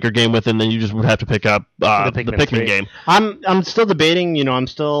the Wind Waker game with it, and then you just would have to pick up the Pikmin game. I'm still debating. You know, I'm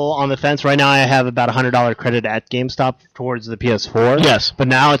still on the fence. Right now, I have about $100 credit at GameStop towards the PS4. Yes, but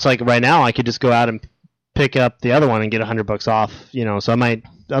now it's like right now I could just go out and pick up the other one and get $100 off. You know, so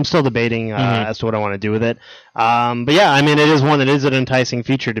I'm still debating as to what I want to do with it. But yeah, I mean, it is one that is an enticing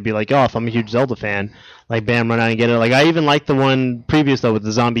feature to be like, oh, if I'm a huge Zelda fan, like, bam, run out and get it. Like, I even liked the one previous, though, with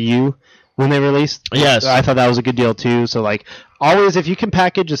the Zombie U when they released. Yes. I thought that was a good deal, too. So, like, always, if you can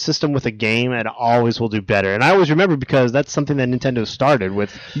package a system with a game, it always will do better. And I always remember because that's something that Nintendo started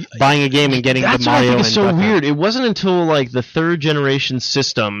with, buying a game and getting the Mario. That's what I think is so Buttons. weird. It wasn't until, like, the third-generation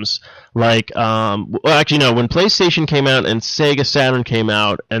systems, like, well, actually, no, when PlayStation came out and Sega Saturn came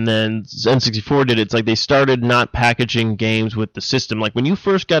out, and then N64 did it, it's like they started not packaging games with the system. Like, when you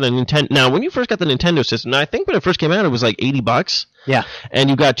first got when you first got the Nintendo system, now, I think when it first came out, it was like $80. Yeah. And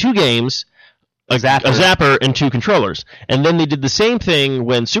you got 2 games, a zapper and 2 controllers. And then they did the same thing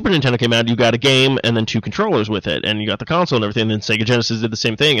when Super Nintendo came out. You got a game and then 2 controllers with it. And you got the console and everything. And then Sega Genesis did the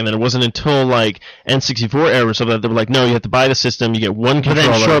same thing. And then it wasn't until like N64 era or something that they were like, no, you have to buy the system. You get 1 controller.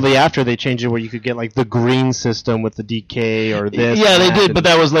 But then shortly after they changed it where you could get like the green system with the DK or this. Yeah, they did. But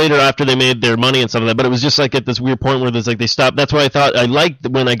that was later after they made their money and stuff like that. But it was just like at this weird point where there's like they stopped. That's why I thought I liked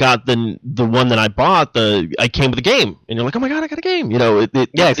when I got the one that I bought. I came with a game. And you're like, oh my God, I got a game. You know,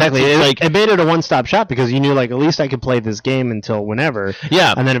 yeah, exactly. It made it a one-stop shop because you knew like at least I could play this game until whenever.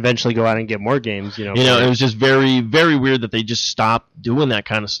 Yeah. And then eventually go out and get more games, you know. It was just very, very weird that they just stopped doing that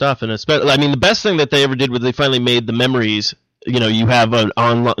kind of stuff. And especially, I mean, the best thing that they ever did was they finally made the memories. You know, you have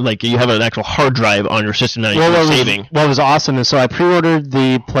you have an actual hard drive on your system now. You're saving. What was awesome is so I pre-ordered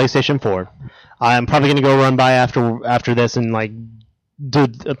the PlayStation 4. I'm probably going to go run by after this and like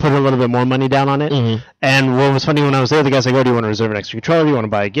put a little bit more money down on it. Mm-hmm. And what was funny when I was there, the guy's like, oh, do you want to reserve an extra controller? Do you want to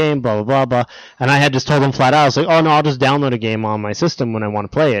buy a game? Blah, blah, blah, blah. And I had just told him flat out, I was like, oh, no, I'll just download a game on my system when I want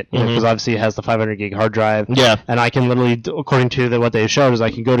to play it. Because obviously it has the 500 gig hard drive. Yeah. And I can literally, according to what they showed, is I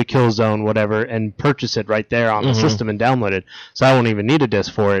can go to Killzone, whatever, and purchase it right there on the system and download it. So I won't even need a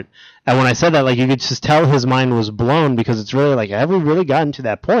disc for it. And when I said that, like, you could just tell his mind was blown because it's really like, have we really gotten to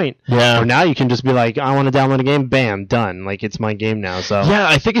that point? Yeah. Or now you can just be like, I want to download a game, bam, done. Like, it's my game now. So yeah,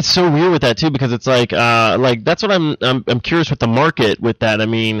 I think it's so weird with that too because it's like that's what I'm curious with the market with that. I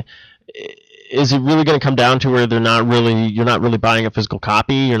mean, is it really going to come down to where you're not really buying a physical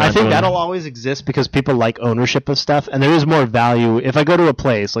copy? I think that'll always exist because people like ownership of stuff, and there is more value. If I go to a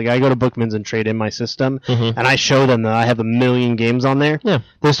place, like I go to Bookman's and trade in my system, and I show them that I have 1 million games on there,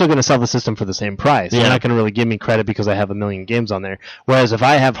 they're still going to sell the system for the same price. They're not going to really give me credit because I have 1 million games on there. Whereas if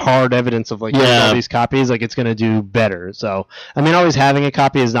I have hard evidence of like all these copies, like it's going to do better. So, I mean, always having a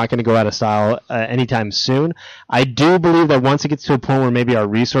copy is not going to go out of style anytime soon. I do believe that once it gets to a point where maybe our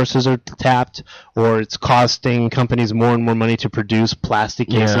resources are tapped, or it's costing companies more and more money to produce plastic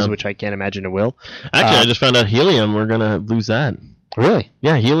cases, which I can't imagine it will. Actually, I just found out helium. We're going to lose that. Really?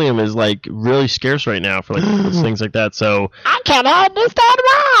 Yeah, helium is like really scarce right now for like things like that. So I can't understand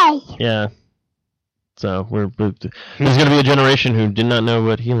why. yeah, so there's going to be a generation who did not know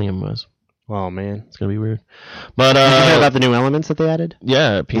what helium was. Oh man, It's going to be weird. But did you hear about the new elements that they added?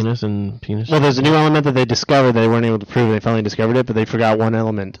 yeah, penis and penis. Well, there's a new element that they discovered. They weren't able to prove. They finally discovered it, but they forgot one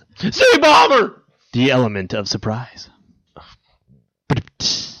element. Sea bomber. The element of surprise.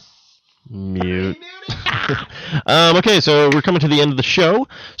 Mute. Okay, so we're coming to the end of the show.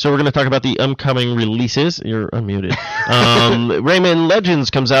 So we're going to talk about the upcoming releases. You're unmuted. Rayman Legends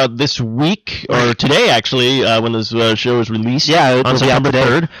comes out this week, or today actually, when this show is released. Yeah, on September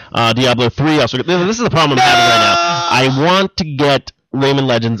 3rd. Diablo 3 also. This is the problem I'm having right now. I want to get Rayman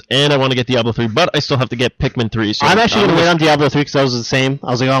Legends and I want to get Diablo 3, but I still have to get Pikmin 3. So I'm actually going to wait on Diablo 3 because I was the same.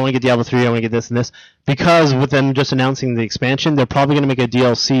 I was like, oh, I want to get Diablo 3, I want to get this and this. Because with them just announcing the expansion, they're probably going to make a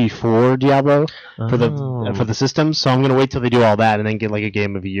DLC for Diablo for the system. So I'm going to wait till they do all that and then get like a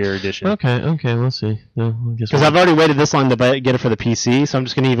Game of the Year edition. Okay, we'll see. Because I've already waited this long to get it for the PC, so I'm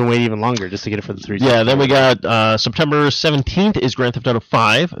just going to even wait even longer just to get it for the 360. Yeah, then we got September 17th is Grand Theft Auto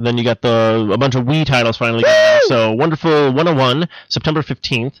 5. Then you got a bunch of Wii titles finally coming out. So Wonderful 101, September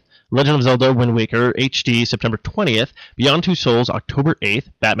 15th. Legend of Zelda Wind Waker HD, September 20th. Beyond Two Souls, October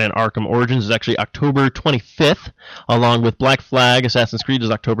 8th. Batman Arkham Origins is actually October 25th, along with Black Flag. Assassin's Creed is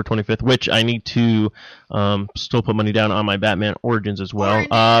October 25th, which I need to still put money down on my Batman Origins as well.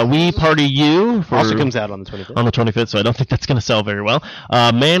 Wii Party U also comes out on the 25th. On the 25th, so I don't think that's going to sell very well.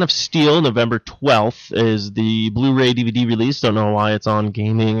 Man of Steel, November 12th, is the Blu-ray DVD release. Don't know why it's on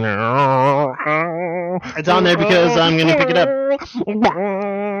gaming. It's on there because I'm going to pick it up.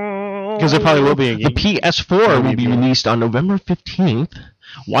 Because there probably will be a game. The PS4 will be released on November 15th.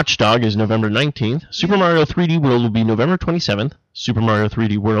 Watchdog is November 19th. Super Mario 3D World will be November 27th. Super Mario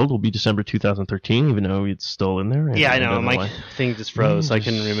 3D World will be December 2013, even though it's still in there. Yeah, I know. My thing just froze, so I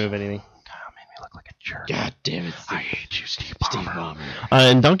couldn't remove anything. God, made me look like a jerk. God damn it. I hate you, Steve Ballmer.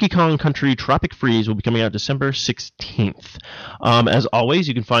 And Donkey Kong Country Tropic Freeze will be coming out December 16th. As always,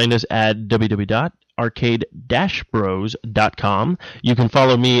 you can find us at www.arcade-bros.com. You can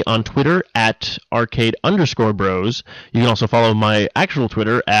follow me on Twitter at arcade_bros. You can also follow my actual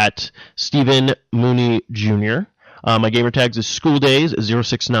Twitter at Stephen Mooney Jr. My gamer tags is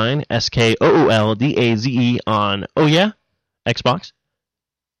schooldays069 SKOOLDAZE on Xbox,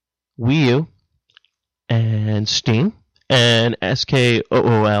 Wii U, and Steam. And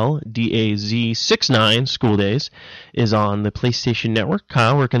SKOOLDAZ69 School Days is on the PlayStation Network.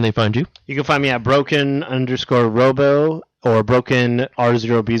 Kyle, where can they find you? You can find me at broken_robo or broken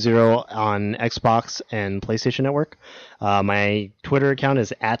R0B0 on Xbox and PlayStation Network. My Twitter account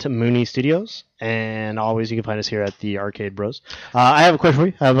is at Mooney Studios. And always you can find us here at the Arcade Bros. I have a question for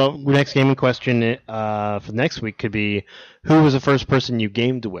you. The next gaming question for next week could be, who was the first person you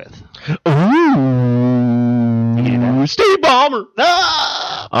gamed with? Ooh, Steve Ballmer!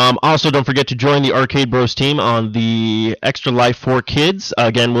 Also, don't forget to join the Arcade Bros team on the Extra Life for Kids.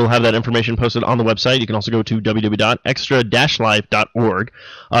 Again, we'll have that information posted on the website. You can also go to www.extra-life.org.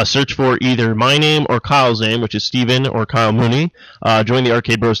 Search for either my name or Kyle's name, which is Stephen or Kyle Mooney. Join the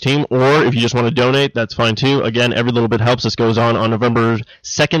Arcade Bros team, or if you just want to donate, that's fine too. Again, every little bit helps. This goes on November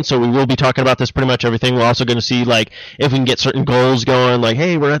 2nd, so we will be talking about this pretty much everything. We're also going to see like if we can get certain goals going, like,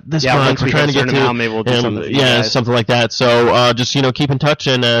 hey, we're at this month, we're trying to get to, maybe we'll do something. Something like that. So just keep in touch,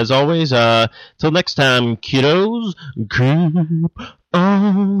 and as always, till next time, kiddos, keep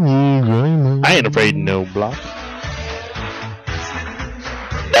on dreaming. I ain't afraid of no block.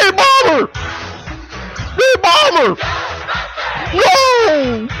 Hey, Bomber! Hey, Bomber!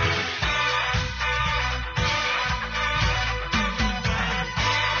 Whoa!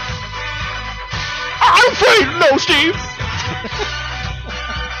 I'm afraid no, Steve!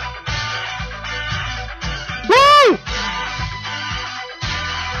 Woo!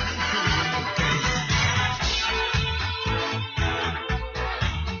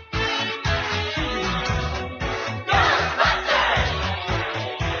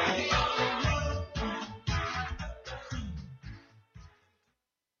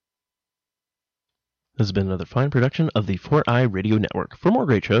 This has been another fine production of the 4i Radio Network. For more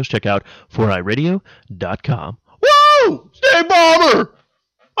great shows, check out 4iradio.com. Woo! Stay Bomber!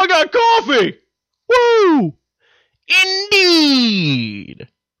 I got coffee! Woo! Indeed!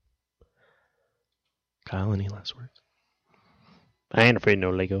 Kyle, any last words? I ain't afraid of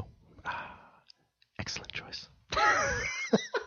no Lego.